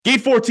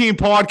Gate 14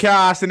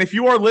 podcast. And if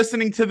you are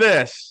listening to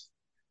this,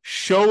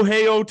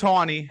 Shohei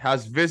Ohtani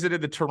has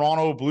visited the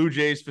Toronto Blue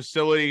Jays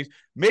facilities.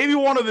 Maybe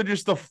one of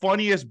the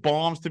funniest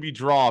bombs to be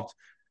dropped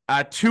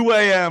at 2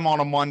 a.m. on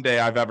a Monday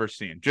I've ever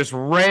seen. Just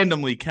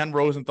randomly, Ken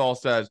Rosenthal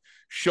says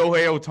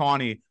Shohei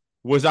Ohtani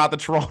was at the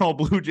Toronto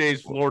Blue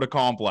Jays Florida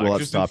complex. Well,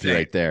 let's Just stop insane. you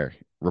right there.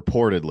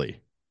 Reportedly.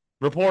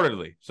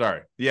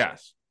 Sorry.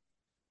 Yes.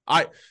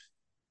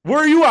 Where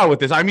are you at with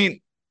this? I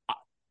mean,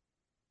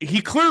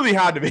 he clearly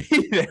had to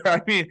be there.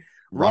 I mean,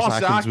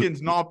 Ross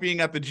Atkins not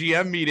being at the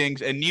GM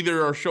meetings, and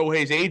neither are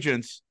Shohei's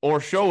agents or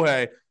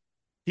Shohei.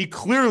 He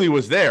clearly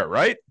was there,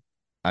 right?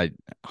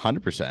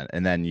 100%.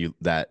 And then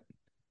the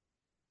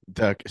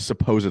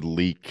supposed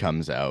leak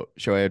comes out.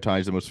 Shohei Ohtani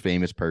is the most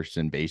famous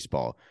person in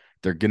baseball.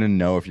 They're gonna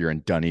know if you're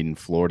in Dunedin,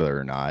 Florida,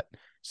 or not.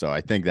 So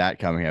I think that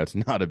coming out is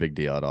not a big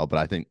deal at all. But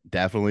I think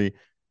definitely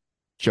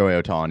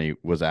Shohei Ohtani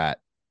was at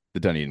the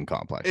Dunedin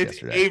complex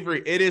yesterday.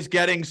 Avery, it is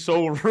getting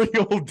so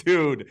real,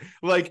 dude.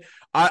 Like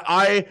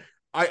I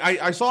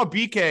saw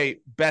BK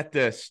bet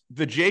this.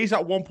 The Jays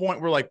at one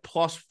point were like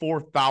plus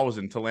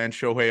 4,000 to land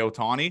Shohei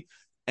Ohtani,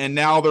 and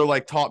now they're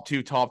like top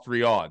 2, top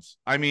 3 odds.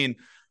 I mean,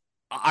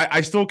 I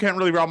still can't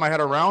really wrap my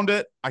head around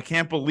it. I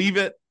can't believe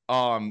it.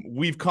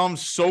 We've come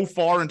so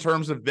far in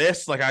terms of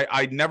this. Like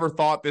I never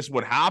thought this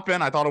would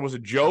happen. I thought it was a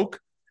joke,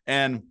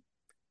 and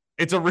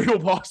it's a real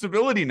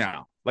possibility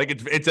now. Like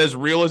it's as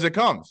real as it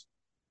comes.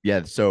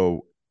 Yeah,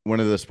 so one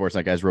of the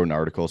Sportsnet guys wrote an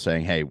article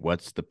saying, hey,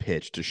 what's the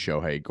pitch to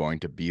Shohei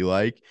going to be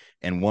like?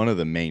 And one of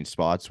the main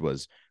spots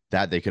was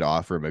that they could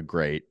offer him a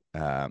great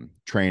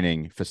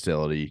training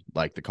facility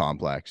like the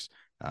complex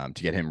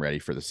to get him ready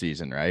for the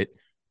season, right?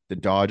 The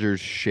Dodgers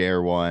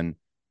share one.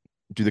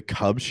 Do the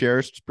Cubs share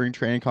a spring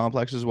training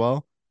complex as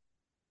well?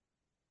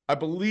 I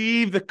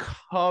believe the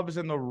Cubs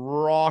and the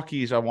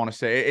Rockies. I want to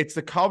say it's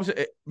the Cubs.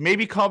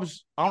 Maybe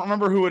Cubs. I don't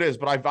remember who it is,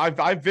 but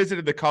I've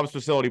visited the Cubs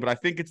facility, but I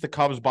think it's the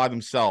Cubs by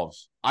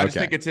themselves. I just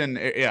think it's in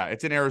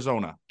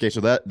Arizona. Okay,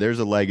 so there's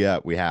a leg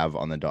up we have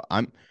on the.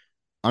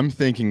 I'm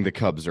thinking the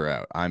Cubs are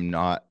out. I'm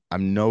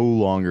no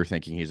longer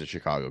thinking he's a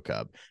Chicago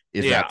Cub.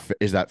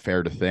 Is that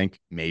fair to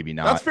think? Maybe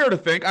not. That's fair to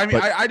think. I mean,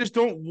 I just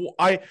don't.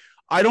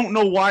 I don't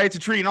know why it's a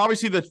tree. And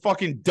obviously the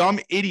fucking dumb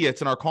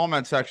idiots in our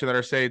comment section that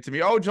are saying to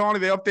me, oh, Johnny,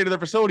 they updated their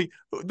facility.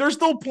 They're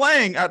still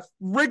playing at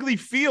Wrigley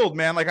Field,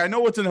 man. Like, I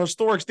know it's an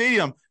historic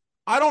stadium.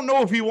 I don't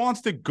know if he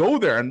wants to go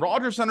there. And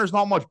Rogers Center's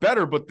not much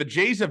better, but the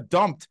Jays have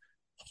dumped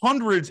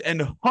hundreds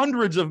and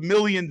hundreds of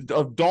millions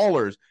of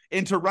dollars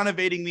into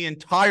renovating the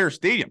entire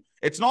stadium.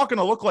 It's not going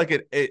to look like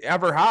it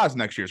ever has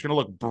next year. It's going to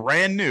look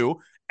brand new.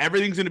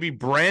 Everything's going to be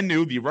brand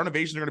new. The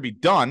renovations are going to be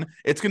done.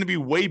 It's going to be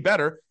way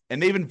better.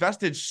 And they've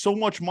invested so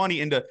much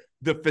money into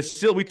the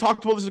facility. We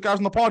talked about this guys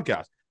on the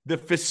podcast. The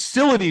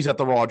facilities at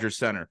the Rogers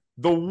Center,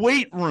 the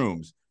weight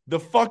rooms,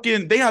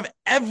 they have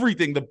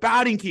everything, the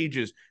batting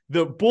cages,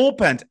 the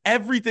bullpens,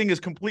 everything is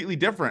completely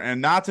different.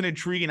 And that's an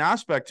intriguing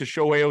aspect to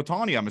Shohei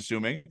Ohtani, I'm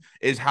assuming,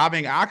 is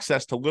having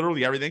access to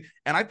literally everything.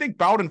 And I think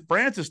Bowden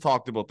Francis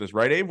talked about this,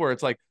 right, Abe? Where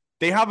it's like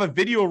they have a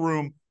video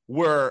room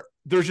where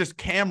there's just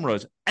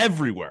cameras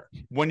everywhere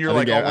when you're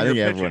I think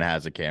everyone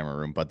has a camera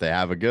room, but they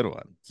have a good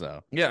one.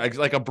 So yeah, it's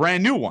like a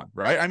brand new one,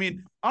 right? I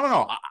mean, I don't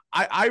know.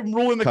 I'm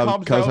rolling the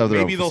Cubs out.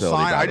 Maybe they'll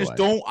sign. I just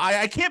don't.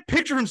 I can't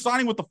picture him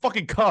signing with the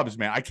fucking Cubs,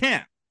 man. I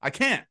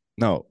can't.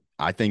 No,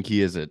 I think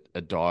he is a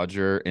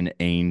Dodger, an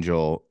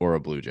Angel, or a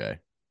Blue Jay.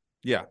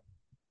 Yeah,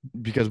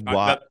 because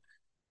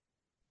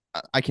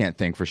I can't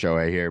think for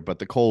Shohei here, but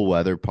the cold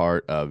weather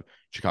part of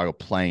Chicago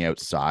playing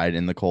outside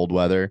in the cold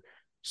weather,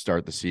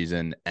 start the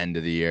season, end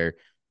of the year,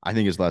 I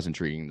think is less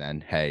intriguing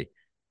than, hey,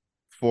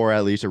 for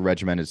at least a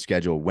regimented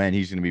schedule when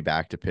he's going to be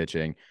back to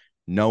pitching,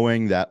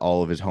 knowing that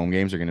all of his home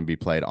games are going to be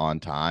played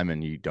on time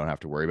and you don't have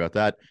to worry about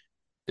that.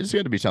 It's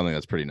going to be something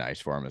that's pretty nice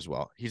for him as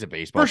well. He's a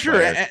baseball player. For sure.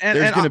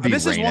 There's going to be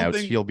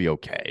rainouts. He'll be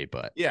okay,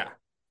 but yeah,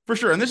 for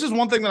sure. And this is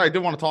one thing that I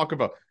did want to talk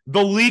about.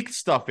 The leaked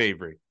stuff,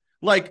 Avery.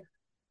 Like,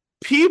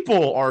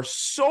 people are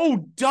so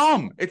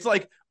dumb. It's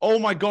like, oh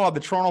my God,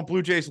 the Toronto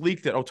Blue Jays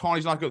leaked it.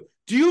 Ohtani's not good.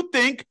 Do you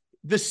think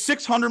the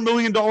 $600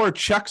 million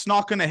check's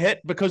not going to hit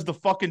because the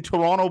fucking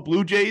Toronto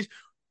Blue Jays?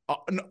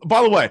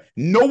 By the way,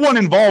 no one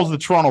involves the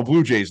Toronto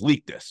Blue Jays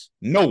leaked this.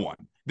 No one.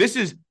 This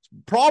is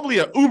probably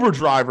an Uber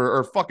driver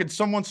or fucking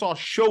someone saw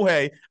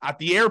Shohei at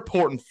the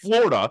airport in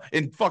Florida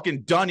in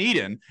fucking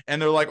Dunedin,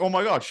 and they're like, oh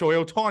my God,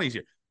 Shohei Ohtani's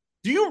here.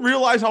 Do you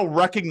realize how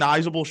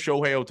recognizable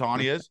Shohei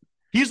Ohtani is?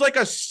 He's like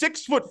a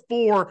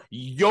 6'4"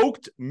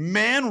 yoked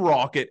man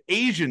rocket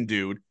Asian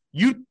dude.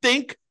 You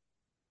think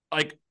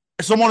like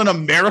someone in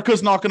America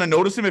is not going to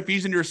notice him if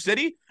he's in your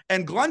city?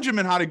 And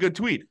Glenjamin had a good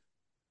tweet.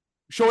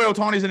 Shohei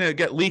Ohtani's going to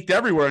get leaked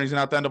everywhere, and he's going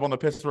to have to end up on the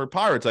Pittsburgh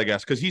Pirates, I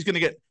guess, because he's going to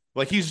get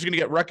he's just going to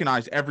get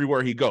recognized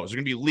everywhere he goes. There's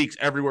going to be leaks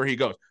everywhere he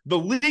goes. The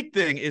leak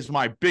thing is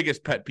my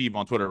biggest pet peeve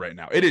on Twitter right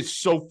now. It is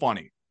so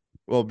funny.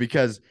 Well,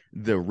 because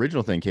the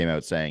original thing came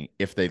out saying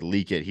if they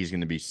leak it, he's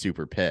going to be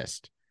super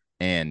pissed.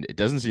 And it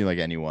doesn't seem like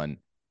anyone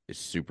is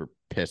super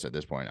pissed at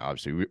this point.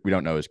 Obviously, we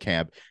don't know his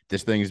camp.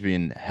 This thing is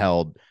being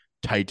held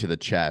tight to the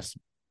chest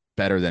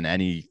better than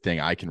anything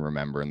I can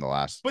remember in the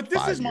last. But this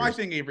 5 is years. my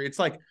thing, Avery. It's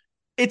like,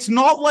 it's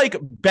not like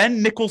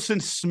Ben Nicholson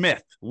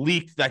Smith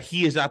leaked that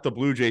he is at the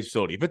Blue Jays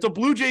facility. If it's a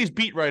Blue Jays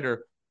beat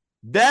writer,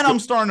 then I'm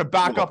starting to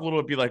back up a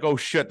little bit, be like, oh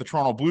shit, the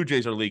Toronto Blue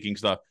Jays are leaking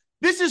stuff.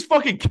 This is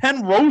fucking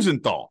Ken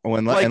Rosenthal.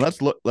 And let's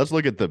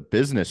look at the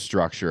business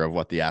structure of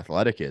what The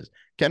Athletic is.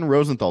 Ken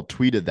Rosenthal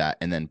tweeted that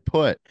and then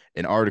put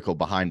an article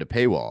behind a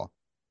paywall.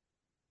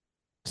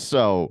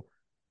 So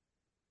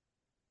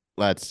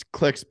let's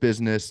clicks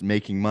business,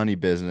 making money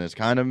business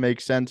kind of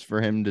makes sense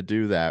for him to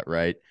do that,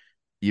 right?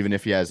 Even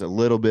if he has a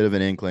little bit of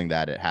an inkling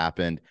that it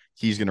happened,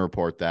 he's going to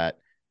report that.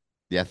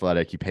 The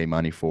Athletic, you pay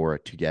money for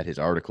it to get his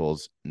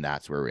articles, and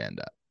that's where we end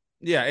up.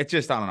 Yeah, it's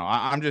just, I don't know.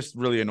 I'm just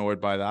really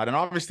annoyed by that. And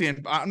obviously,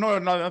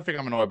 another thing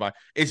I'm annoyed by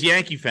is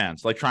Yankee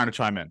fans like trying to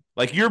chime in.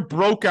 Like, your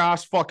broke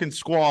ass fucking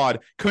squad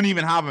couldn't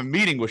even have a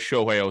meeting with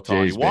Shohei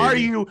Ohtani.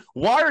 Jeez,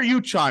 why are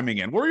you chiming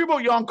in? Worry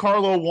about Juan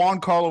Carlo,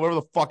 whatever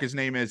the fuck his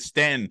name is,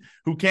 Stanton,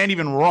 who can't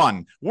even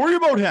run. Worry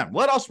about him.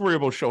 Let us worry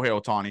about Shohei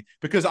Ohtani,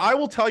 because I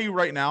will tell you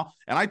right now,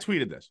 and I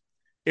tweeted this,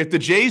 if the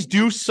Jays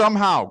do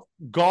somehow,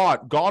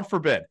 God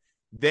forbid,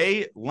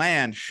 they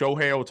land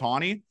Shohei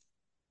Ohtani,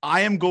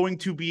 I am going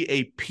to be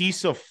a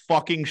piece of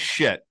fucking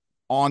shit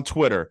on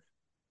Twitter.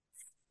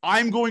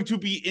 I'm going to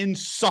be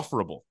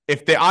insufferable.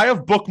 I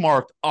have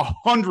bookmarked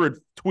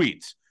 100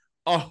 tweets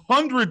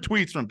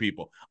from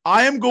people.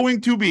 I am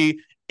going to be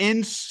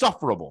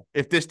insufferable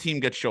if this team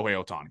gets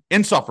Shohei Ohtani.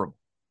 Insufferable.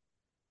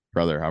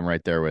 Brother, I'm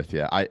right there with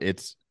you.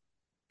 It's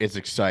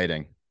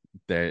exciting.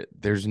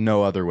 There's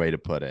no other way to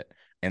put it.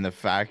 And the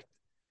fact,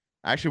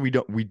 actually,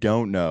 we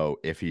don't know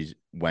if he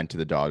went to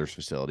the Dodgers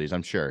facilities.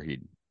 I'm sure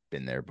he'd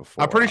been there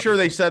before. I'm pretty sure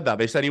they said that.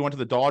 They said he went to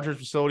the Dodgers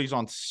facilities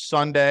on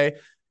Sunday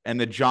and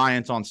the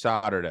Giants on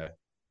Saturday.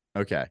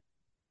 Okay.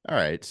 All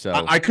right. So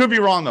I could be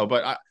wrong, though,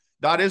 but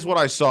that is what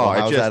I saw.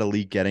 Well, how's that a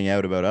leak getting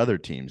out about other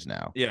teams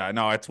now? Yeah,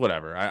 no, it's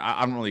whatever.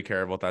 I don't really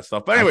care about that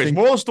stuff. But anyways,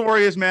 moral of the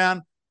story is,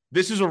 man,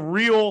 this is a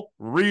real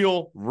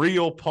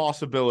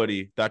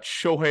possibility that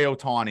Shohei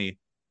Ohtani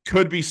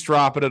could be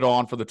strapping it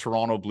on for the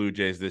Toronto Blue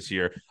Jays this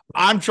year.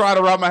 I'm trying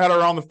to wrap my head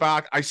around the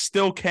fact. I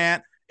still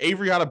can't.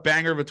 Avery had a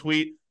banger of a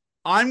tweet.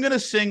 I'm going to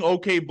sing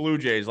OK Blue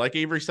Jays, like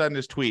Avery said in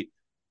his tweet,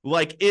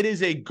 like it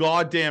is a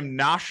goddamn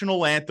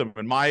national anthem,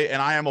 and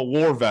I am a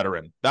war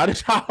veteran. That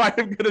is how I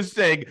am going to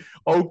sing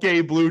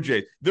OK Blue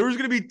Jays. There's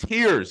going to be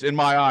tears in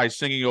my eyes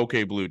singing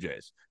OK Blue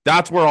Jays.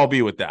 That's where I'll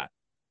be with that.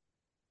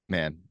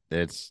 Man,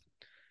 I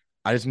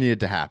just need it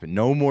to happen.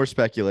 No more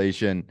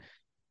speculation.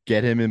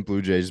 Get him in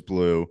Blue Jays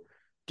blue.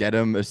 Get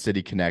him a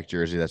City Connect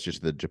jersey. That's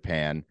just the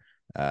Japan,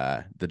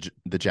 the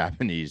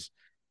Japanese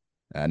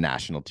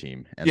national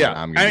team. And yeah,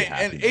 I'm gonna be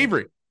happy. And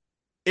Avery,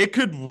 it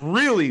could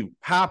really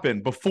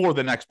happen before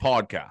the next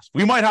podcast.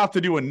 We might have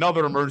to do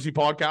another emergency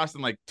podcast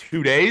in like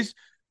 2 days.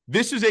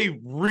 This is a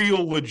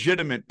real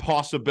legitimate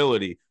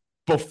possibility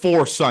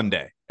before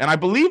Sunday. And I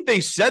believe they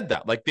said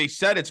that. Like, they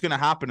said it's going to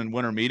happen in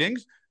winter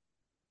meetings.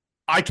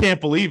 I can't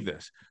believe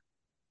this.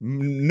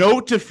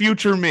 Note to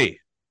future me.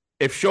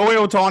 If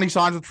Shohei Ohtani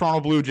signs with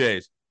Toronto Blue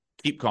Jays,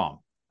 keep calm.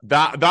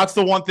 That's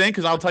the one thing,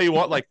 because I'll tell you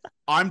what, like,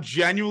 I'm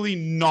genuinely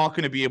not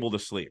going to be able to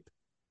sleep.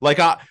 Like,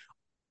 I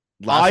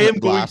am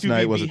going to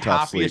be the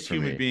happiest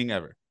human being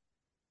ever.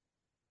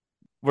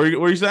 What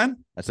are you saying?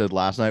 I said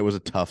last night was a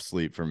tough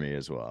sleep for me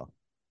as well.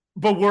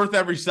 But worth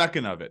every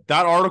second of it.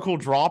 That article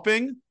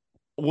dropping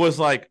was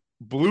like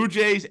Blue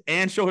Jays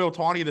and Shohei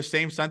Ohtani, the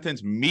same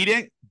sentence,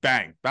 meeting,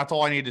 bang. That's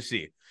all I need to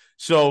see.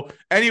 So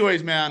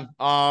anyways, man,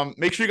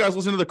 make sure you guys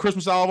listen to the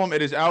Christmas album.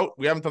 It is out.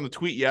 We haven't done the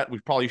tweet yet. We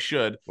probably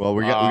should. Well,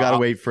 we got to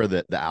wait for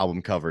the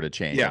album cover to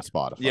change on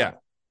Spotify.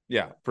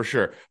 Yeah, for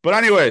sure. But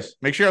anyways,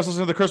 make sure you guys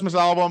listen to the Christmas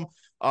album.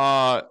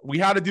 We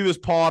had to do this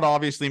pod,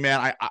 obviously,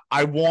 man.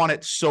 I want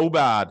it so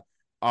bad.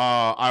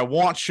 I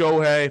want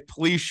Shohei.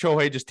 Please,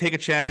 Shohei, just take a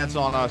chance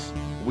on us.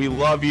 We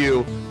love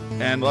you.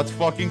 And let's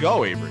fucking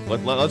go, Avery.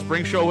 Let's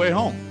bring Shohei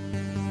home.